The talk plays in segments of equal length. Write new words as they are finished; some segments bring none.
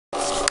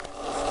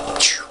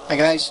Hi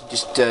guys,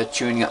 just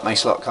tuning up my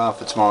slot car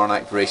for tomorrow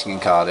night for racing in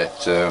Cardiff.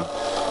 So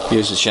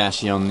here's the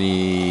chassis on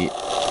the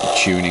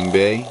tuning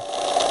bay.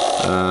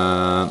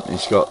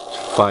 It's got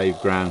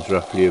 5 grams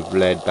roughly of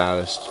lead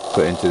ballast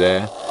put into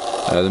there.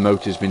 The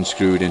motor's been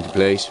screwed into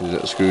place with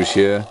little screws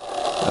here.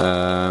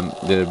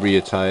 The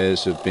rear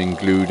tyres have been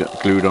glued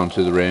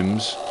onto the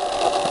rims,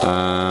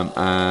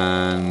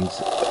 and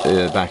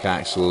the back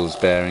axles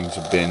bearings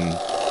have been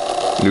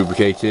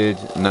lubricated.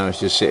 Now it's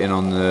just sitting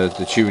on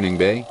the tuning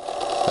bay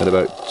at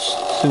about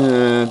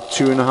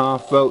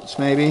 2.5 volts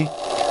maybe.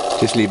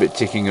 Just leave it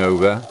ticking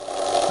over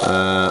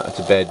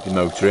to bed the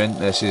motor in.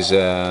 This is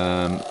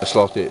a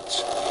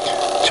Slot.it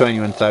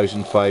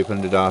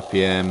 21,500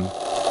 RPM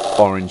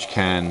orange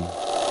can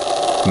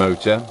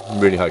motor,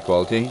 really high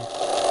quality.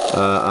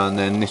 And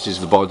then this is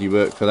the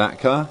bodywork for that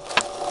car.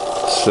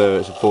 So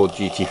it's a Ford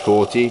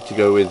GT40 to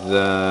go with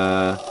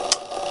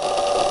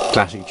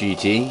Classic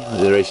GT,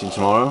 they're racing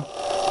tomorrow.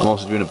 I'm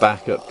also doing a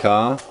backup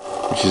car,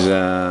 which is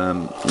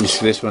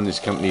this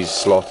company's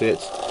Slot.it.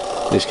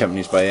 This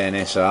company's by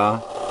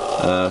NSR.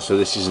 So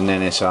this is an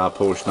NSR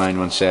Porsche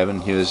 917.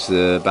 Here's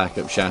the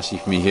backup chassis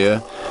for me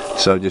here.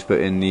 So I've just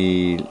put in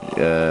the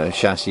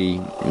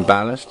chassis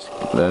ballast,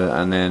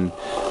 and then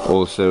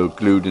also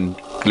glued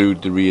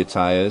the rear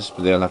tyres,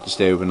 but they'll have to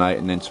stay overnight,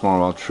 and then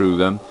tomorrow I'll true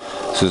them.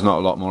 So there's not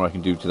a lot more I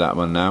can do to that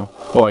one now.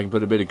 Oh, I can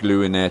put a bit of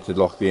glue in there to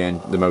lock the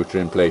motor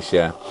in place,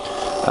 yeah.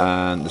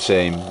 And the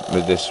same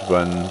with this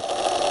one.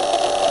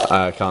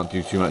 I can't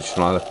do too much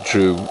tomorrow. I'll have to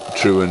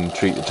true and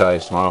treat the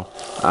tyres tomorrow.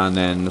 And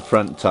then the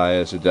front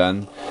tyres are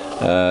done.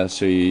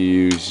 So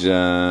you use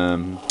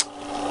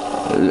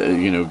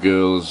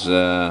girls'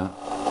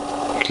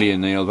 clear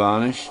nail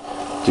varnish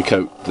to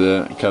coat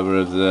the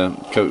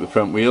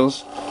front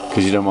wheels,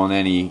 because you don't want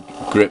any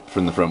grip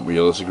from the front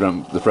wheels.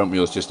 The front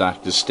wheels just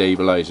act as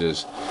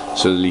stabilizers,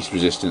 so the least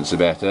resistance the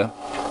better.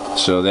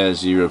 So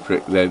there's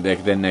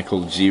they're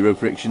called zero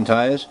friction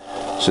tyres.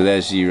 So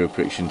there's zero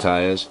friction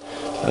tyres.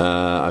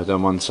 I've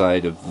done one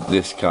side of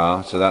this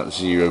car, so that's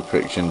zero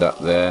frictioned up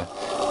there,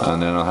 and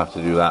then I'll have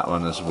to do that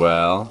one as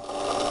well.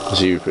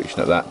 Zero friction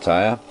up that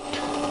tyre.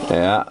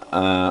 Yeah.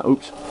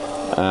 Oops.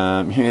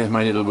 Here's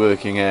my little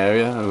working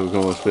area. It's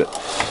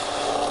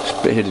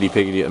a bit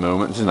hiddly-piggly at the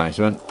moment. It's a nice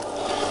one.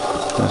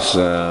 That's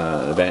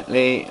the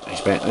Bentley.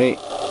 Nice Bentley.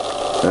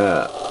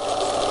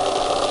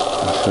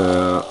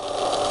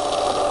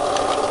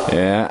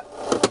 Yeah,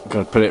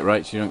 gotta put it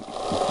right so you don't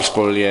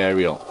spoil the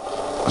aerial.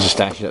 Just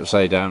stash it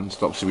upside down,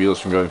 stops the wheels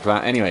from going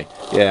flat. Anyway,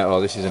 yeah,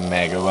 well, this is a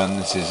mega one.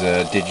 This is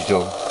a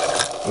digital.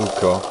 Oh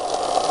god.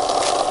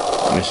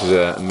 This is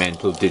a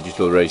mental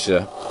digital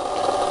racer.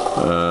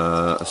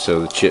 So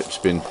the chip's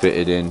been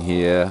fitted in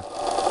here.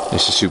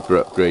 It's a super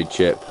upgrade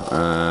chip.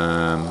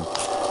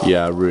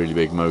 Yeah, really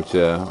big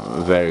motor,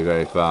 very,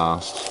 very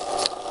fast.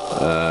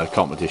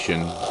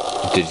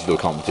 Digital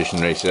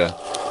competition racer.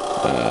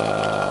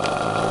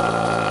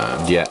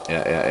 Yeah.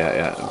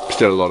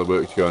 Still a lot of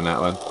work to go on that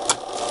one.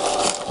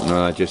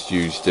 I just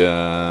used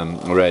a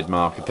red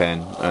marker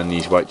pen, and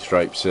these white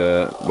stripes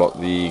are what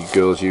the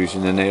girls use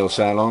in the nail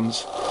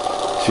salons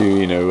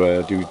to,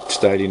 do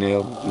styling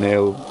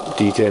nail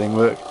detailing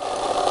work.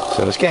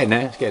 So it's getting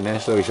there,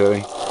 slowly. It's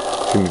going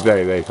to be a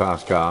very, very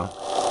fast car.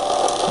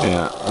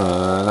 Yeah,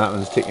 that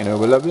one's ticking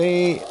over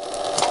lovely.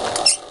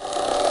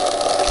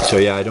 So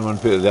yeah, I don't want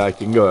to put it there. I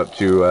can go up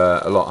to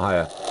a lot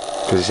higher,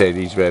 because I say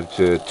these rev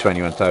to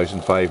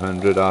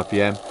 21,500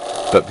 RPM,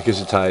 but because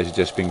the tyres have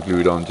just been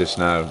glued on just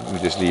now, we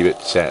just leave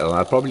it settle.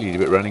 I'll probably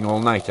leave it running all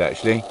night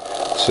actually.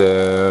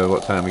 So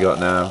what time we got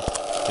now?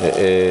 It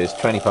is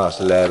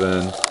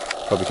 11.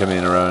 Probably come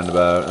in around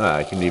about,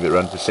 I can leave it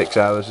run for 6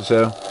 hours or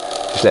so.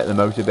 Just let the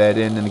motor bed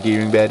in and the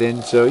gearing bed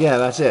in. So yeah,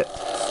 that's it.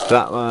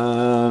 That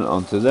one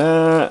onto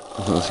there.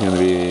 That's going to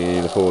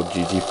be the Ford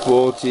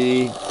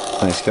GT40.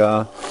 Nice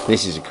car.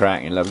 This is a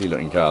cracking, lovely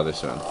looking car,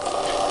 this one.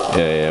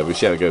 Yeah, we'll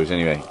see how it goes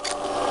anyway.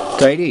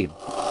 Tidy.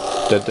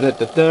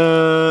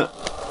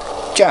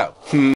 Ciao.